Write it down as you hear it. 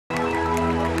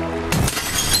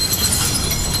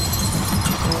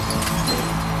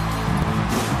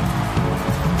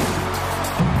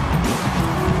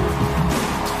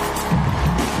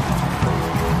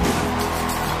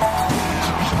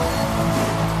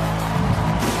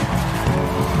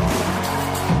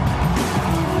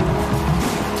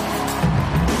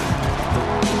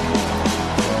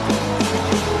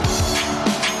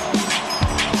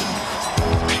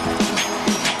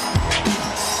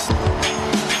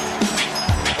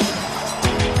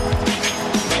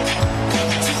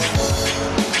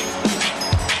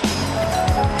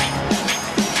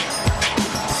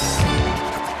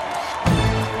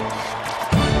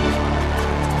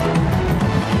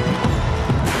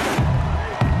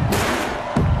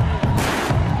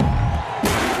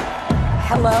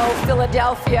Hello,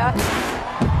 Philadelphia.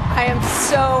 I am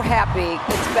so happy.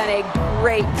 It's been a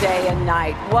great day and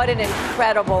night. What an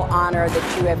incredible honor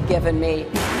that you have given me.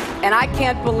 And I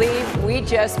can't believe we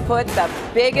just put the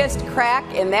biggest crack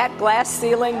in that glass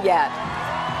ceiling yet.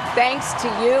 Thanks to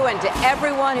you and to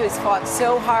everyone who's fought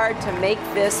so hard to make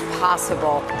this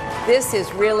possible. This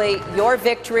is really your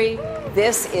victory.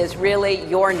 This is really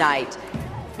your night.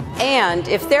 And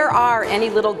if there are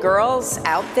any little girls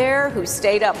out there who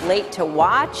stayed up late to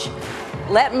watch,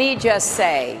 let me just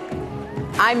say,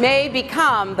 I may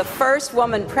become the first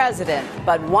woman president,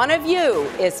 but one of you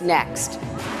is next.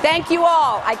 Thank you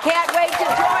all. I can't wait to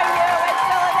join you.